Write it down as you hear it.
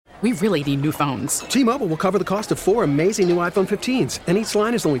We really need new phones. T-Mobile will cover the cost of 4 amazing new iPhone 15s, and each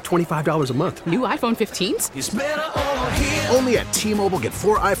line is only $25 a month. New iPhone 15s? It's better over here. Only at T-Mobile, get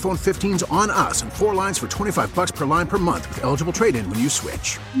 4 iPhone 15s on us and 4 lines for $25 per line per month with eligible trade-in when you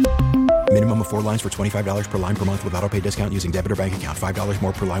switch. Minimum of 4 lines for $25 per line per month with autopay discount using debit or bank account. $5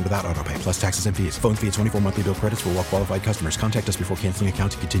 more per line without autopay, plus taxes and fees. Phone fee at 24 monthly bill credits for well-qualified customers. Contact us before canceling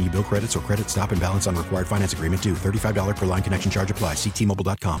account to continue bill credits or credit stop and balance on required finance agreement due. $35 per line connection charge applies. See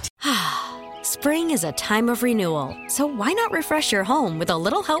T-Mobile.com. Spring is a time of renewal, so why not refresh your home with a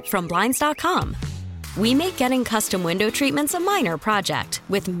little help from Blinds.com? We make getting custom window treatments a minor project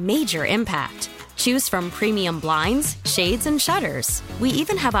with major impact. Choose from premium blinds, shades, and shutters. We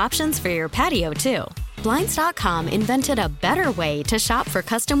even have options for your patio, too. Blinds.com invented a better way to shop for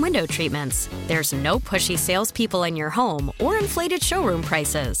custom window treatments. There's no pushy salespeople in your home or inflated showroom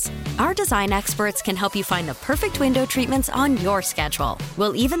prices. Our design experts can help you find the perfect window treatments on your schedule.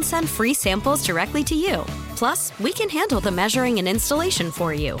 We'll even send free samples directly to you. Plus, we can handle the measuring and installation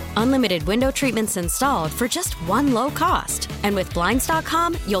for you. Unlimited window treatments installed for just one low cost. And with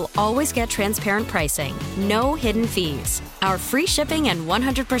Blinds.com, you'll always get transparent pricing. No hidden fees. Our free shipping and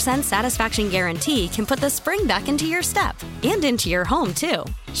 100% satisfaction guarantee can put the spring back into your step and into your home, too.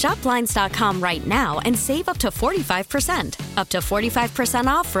 Shop Blinds.com right now and save up to 45%. Up to 45%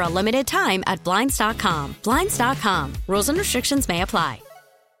 off for a limited time at Blinds.com. Blinds.com. Rules and restrictions may apply.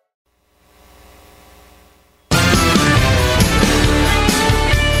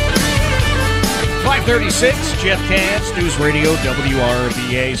 536, Jeff Katz, News Radio,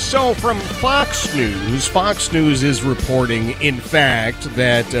 WRVA. So from Fox News is reporting, in fact,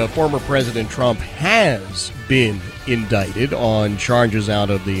 that former President Trump has been indicted on charges out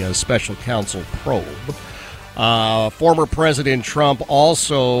of the special counsel probe. Former President Trump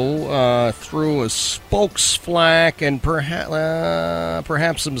also threw a spokesflack and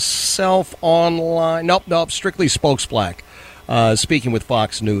perhaps himself online. Nope, strictly spokesflack, speaking with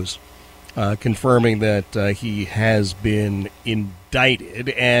Fox News. Confirming that he has been indicted,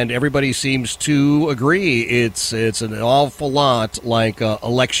 and everybody seems to agree it's an awful lot like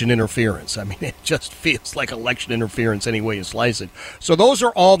election interference. I mean, it just feels like election interference any way you slice it. So those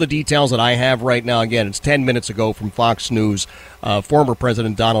are all the details that I have right now. Again, it's 10 minutes ago from Fox News. Former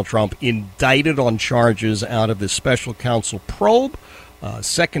President Donald Trump indicted on charges out of the special counsel probe.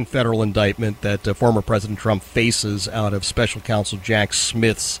 Second federal indictment that former President Trump faces out of special counsel Jack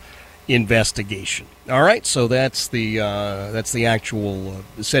Smith's investigation. All right, so that's the actual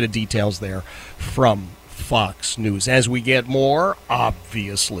set of details there from Fox News. As we get more,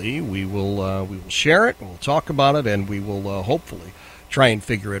 obviously, we will share it, we'll talk about it, and we will hopefully try and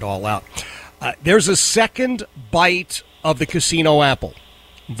figure it all out. There's a second bite of the casino apple.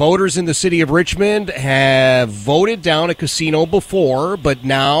 Voters in the city of Richmond have voted down a casino before, but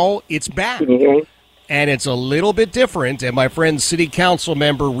now it's back. Mm-hmm. And it's a little bit different, and my friend City Council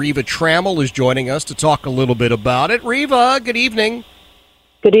member Reva Trammell is joining us to talk a little bit about it. Reva, good evening.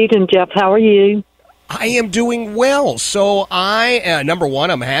 Good evening, Jeff. How are you? I am doing well. So number one,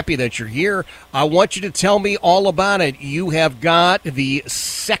 I'm happy that you're here. I want you to tell me all about it. You have got the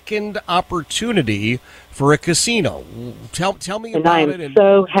second opportunity for a casino. Tell me about it. And I am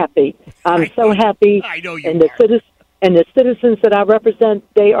so happy. I'm so happy. I know you are. And the citizens that I represent,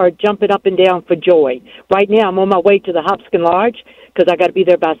 they are jumping up and down for joy. Right now, I'm on my way to the Hopkins Lodge because I got to be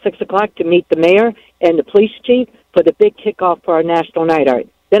there by 6 o'clock to meet the mayor and the police chief for the big kickoff for our National Night Out.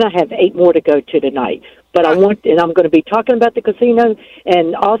 Then I have 8 more to go to tonight. But I'm going to be talking about the casino,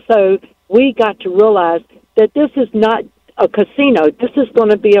 and also we got to realize that this is not a casino. This is going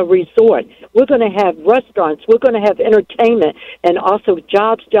to be a resort. We're going to have restaurants. We're going to have entertainment, and also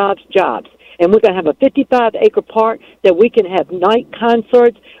jobs. And we're going to have a 55-acre park that we can have night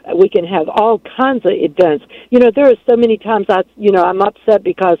concerts. We can have all kinds of events. You know, there are so many times I'm upset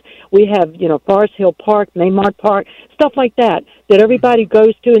because we have, Forest Hill Park, Maymart Park, stuff like that everybody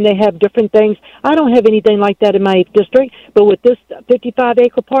goes to, and they have different things. I don't have anything like that in my district, but with this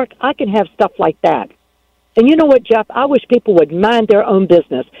 55-acre park, I can have stuff like that. And you know what, Jeff? I wish people would mind their own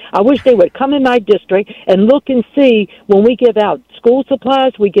business. I wish they would come in my district and look and see when we give out school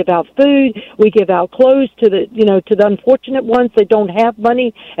supplies, we give out food, we give out clothes to the unfortunate ones that don't have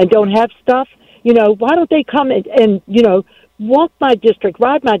money and don't have stuff. Why don't they come and walk my district,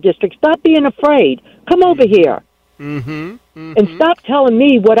 ride my district? Stop being afraid. Come over here. Mm-hmm. Mm-hmm. And stop telling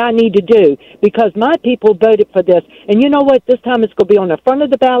me what I need to do, because my people voted for this. And you know what? This time it's going to be on the front of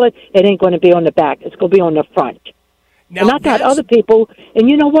the ballot. It ain't going to be on the back. It's going to be on the front. And I got other people, and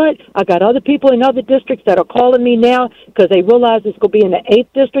you know what? I got other people in other districts that are calling me now because they realize it's going to be in the 8th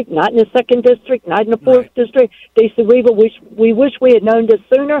district, not in the 2nd district, not in the 4th district. They said, Reva, we wish we had known this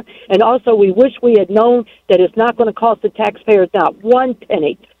sooner, and also we wish we had known that it's not going to cost the taxpayers not one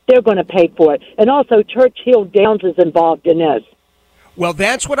penny. They're going to pay for it. And also Churchill Downs is involved in this. Well,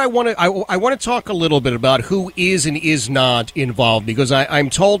 that's what I want to. I want to talk a little bit about who is and is not involved, because I'm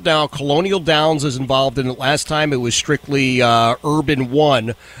told now Colonial Downs is involved in it. Last time it was strictly Urban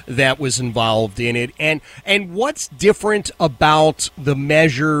One that was involved in it. And what's different about the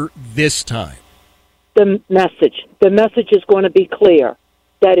measure this time? The message. The message is going to be clear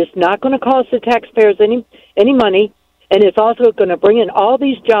that it's not going to cost the taxpayers any money. And it's also going to bring in all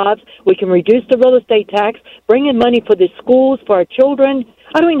these jobs. We can reduce the real estate tax, bring in money for the schools, for our children.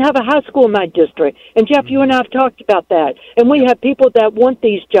 I don't even have a high school in my district. And, Jeff, you and I have talked about that. And we have people that want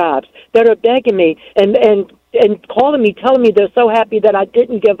these jobs that are begging me and calling me, telling me they're so happy that I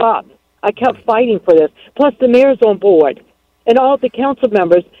didn't give up. I kept fighting for this. Plus, the mayor's on board. And all the council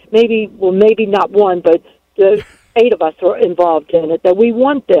members, maybe not one, but the 8 of us are involved in it, that we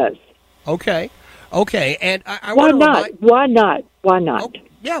want this. Okay, and Why not? Oh,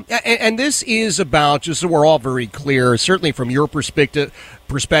 yeah, and this is about, just so we're all very clear, certainly from your perspective,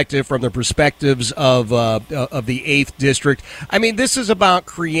 from the perspectives of the 8th District. I mean, this is about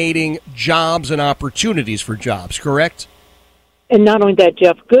creating jobs and opportunities for jobs, correct? And not only that,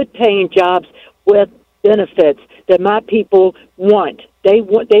 Jeff, good paying jobs with benefits that my people want. They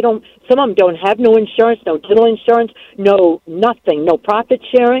don't. Some of them don't have no insurance, no dental insurance, no nothing, no profit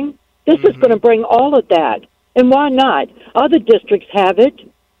sharing. This is going to bring all of that. And why not? Other districts have it.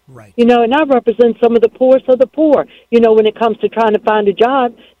 Right. You know, and I represent some of the poorest of the poor. You know, when it comes to trying to find a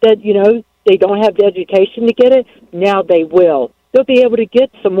job that, you know, they don't have the education to get it, now they will. They'll be able to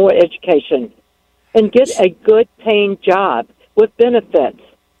get some more education and get a good paying job with benefits.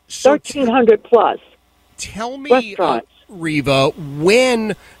 So 1,300 plus. Tell me, restaurants. Reva,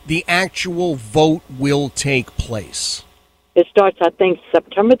 when the actual vote will take place. It starts, I think,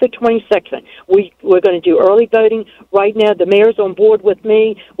 September the 22nd. We're going to do early voting. Right now, the mayor's on board with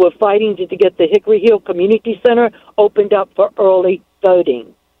me. We're fighting to get the Hickory Hill Community Center opened up for early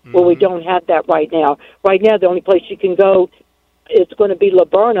voting, where we don't have that right now. Right now, the only place you can go is going to be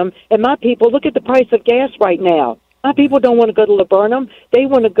Laburnum. And my people, look at the price of gas right now. My people don't want to go to Laburnum. They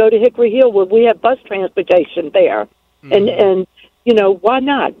want to go to Hickory Hill, where we have bus transportation there. And you know, why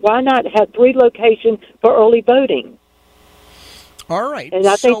not? Why not have 3 locations for early voting? All right. And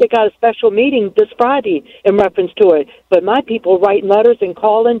I think they got a special meeting this Friday in reference to it. But my people writing letters and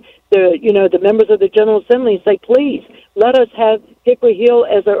calling the members of the General Assembly and say, please, let us have Hickory Hill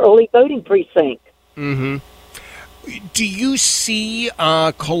as an early voting precinct. Mm-hmm. Do you see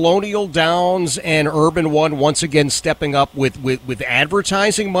Colonial Downs and Urban One once again stepping up with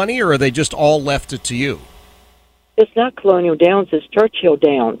advertising money, or are they just all left it to you? It's not Colonial Downs, it's Churchill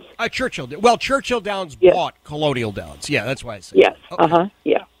Downs. Churchill Downs bought Colonial Downs. Yeah, that's why I said yes. Okay.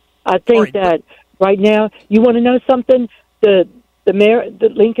 Yeah. I think that right now, you want to know something? The mayor,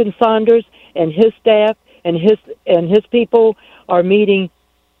 Lincoln Saunders, and his staff and his people are meeting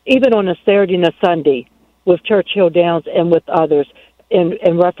even on a Saturday and a Sunday with Churchill Downs and with others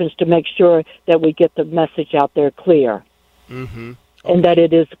in reference to make sure that we get the message out there clear. Mm-hmm. And that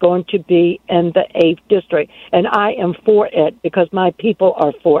it is going to be in the 8th district. And I am for it because my people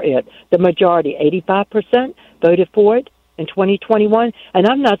are for it. The majority, 85%, voted for it in 2021. And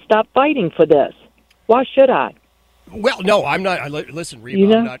I've not stopped fighting for this. Why should I? Well, no, I'm not. Listen,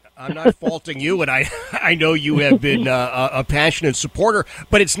 Reva, I'm not faulting you, and I know you have been a passionate supporter.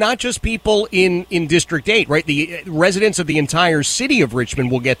 But it's not just people in District 8, right? The residents of the entire city of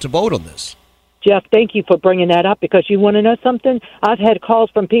Richmond will get to vote on this. Jeff, thank you for bringing that up, because you want to know something? I've had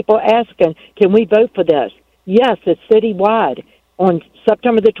calls from people asking, can we vote for this? Yes, it's citywide. On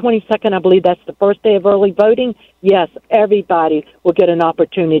September the 22nd, I believe that's the first day of early voting. Yes, everybody will get an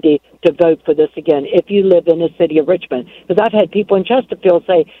opportunity to vote for this again if you live in the city of Richmond. Because I've had people in Chesterfield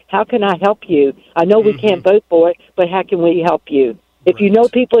say, how can I help you? I know we can't vote for it, but how can we help you? If you know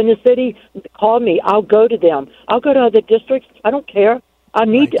people in the city, call me. I'll go to them. I'll go to other districts. I don't care. I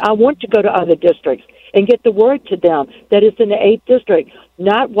want to go to other districts and get the word to them that it's in the 8th district,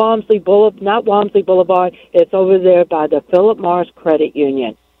 not Walmsley Boulevard. It's over there by the Philip Morris Credit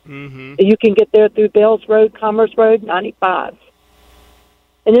Union. Mm-hmm. You can get there through Bells Road, Commerce Road, 95.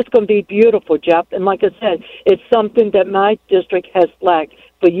 And it's going to be beautiful, Jeff. And like I said, it's something that my district has lacked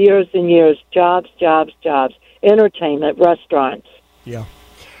for years and years. Jobs, entertainment, restaurants. Yeah.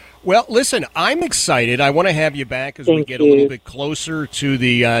 Well, listen, I'm excited. I want to have you back as we get a little bit closer to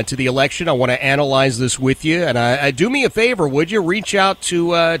the election. I want to analyze this with you, and I do me a favor. Would you reach out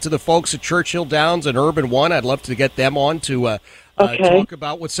to the folks at Churchill Downs and Urban One? I'd love to get them on to talk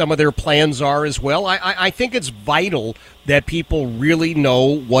about what some of their plans are as well. I think it's vital that people really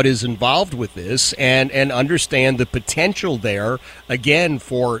know what is involved with this and understand the potential there, again,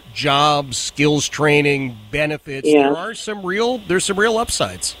 for jobs, skills training, benefits. Yeah. There's some real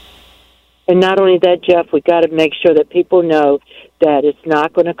upsides. And not only that, Jeff, we got to make sure that people know that it's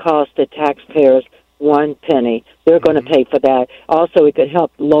not going to cost the taxpayers one penny. They're going to pay for that. Also, it could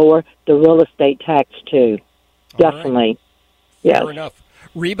help lower the real estate tax, too. Definitely. Yes. Fair enough.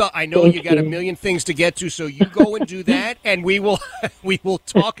 Reba, I know you got a million things to get to, so you go and do that, and we will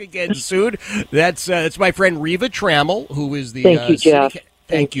talk again soon. That's my friend Reva Trammell, who is the Thank you, Jeff.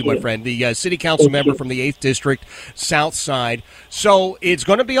 Thank you, my friend. The city council member from the 8th District, South Side. So it's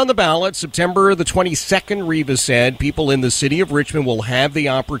going to be on the ballot September the 22nd, Reva said. People in the city of Richmond will have the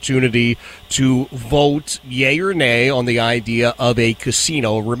opportunity to vote yay or nay on the idea of a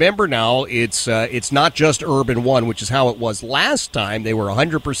casino. Remember now, it's not just Urban One, which is how it was last time. They were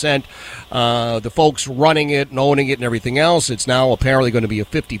 100% the folks running it and owning it and everything else. It's now apparently going to be a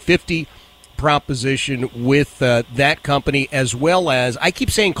 50-50 proposition with that company, as well as, I keep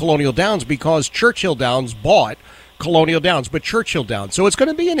saying Colonial Downs because Churchill Downs bought Colonial Downs, but Churchill Downs. So it's going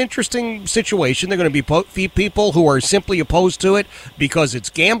to be an interesting situation. They're going to be people who are simply opposed to it because it's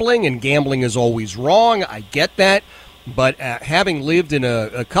gambling, and gambling is always wrong. I get that. But having lived in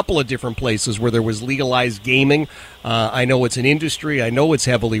a couple of different places where there was legalized gaming, I know it's an industry. I know it's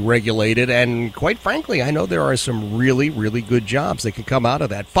heavily regulated. And quite frankly, I know there are some really, really good jobs that can come out of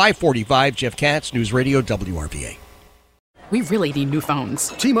that. 545, Jeff Katz, News Radio, WRVA. We really need new phones.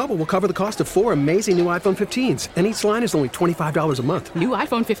 T-Mobile will cover the cost of 4 amazing new iPhone 15s, and each line is only $25 a month. New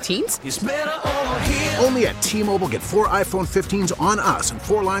iPhone 15s? It's better over here. Only at T-Mobile, get 4 iPhone 15s on us and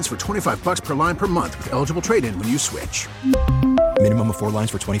 4 lines for $25 per line per month with eligible trade-in when you switch. Minimum of 4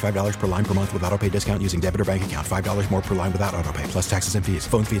 lines for $25 per line per month with autopay discount using debit or bank account. $5 more per line without autopay, plus taxes and fees.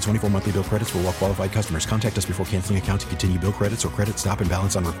 Phone fee at 24 monthly bill credits for well-qualified customers. Contact us before canceling account to continue bill credits or credit stop and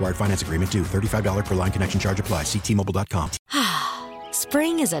balance on required finance agreement due. $35 per line connection charge applies. See T-Mobile.com.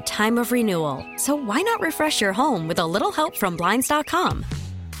 Spring is a time of renewal, so why not refresh your home with a little help from Blinds.com?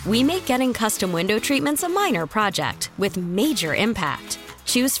 We make getting custom window treatments a minor project with major impact.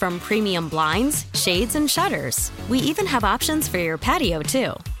 Choose from premium blinds, shades, and shutters. We even have options for your patio,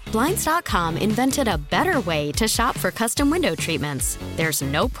 too. Blinds.com invented a better way to shop for custom window treatments. There's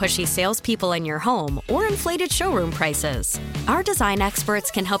no pushy salespeople in your home or inflated showroom prices. Our design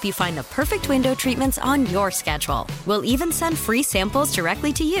experts can help you find the perfect window treatments on your schedule. We'll even send free samples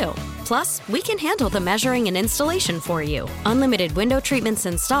directly to you. Plus, we can handle the measuring and installation for you. Unlimited window treatments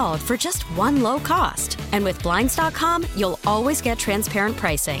installed for just one low cost. And with Blinds.com, you'll always get transparent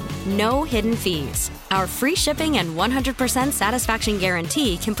pricing. No hidden fees. Our free shipping and 100% satisfaction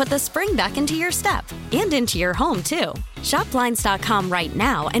guarantee can put the spring back into your step and into your home, too. Shop Blinds.com right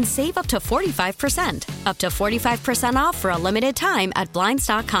now and save up to 45%. Up to 45% off for a limited time at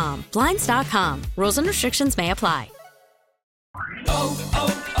Blinds.com. Blinds.com. Rules and restrictions may apply.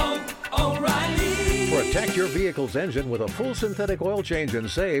 O'Reilly. Protect your vehicle's engine with a full synthetic oil change and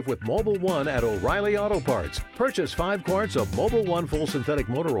save with Mobile One at O'Reilly Auto Parts. Purchase 5 quarts of Mobile One full synthetic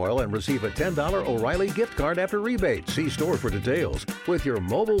motor oil and receive a $10 O'Reilly gift card after rebate. See store for details. With your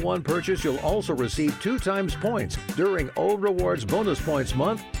Mobile One purchase, you'll also receive 2 times points during O Rewards Bonus Points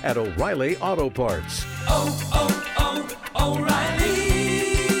Month at O'Reilly Auto Parts. O'Reilly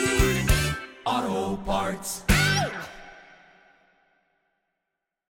Auto Parts.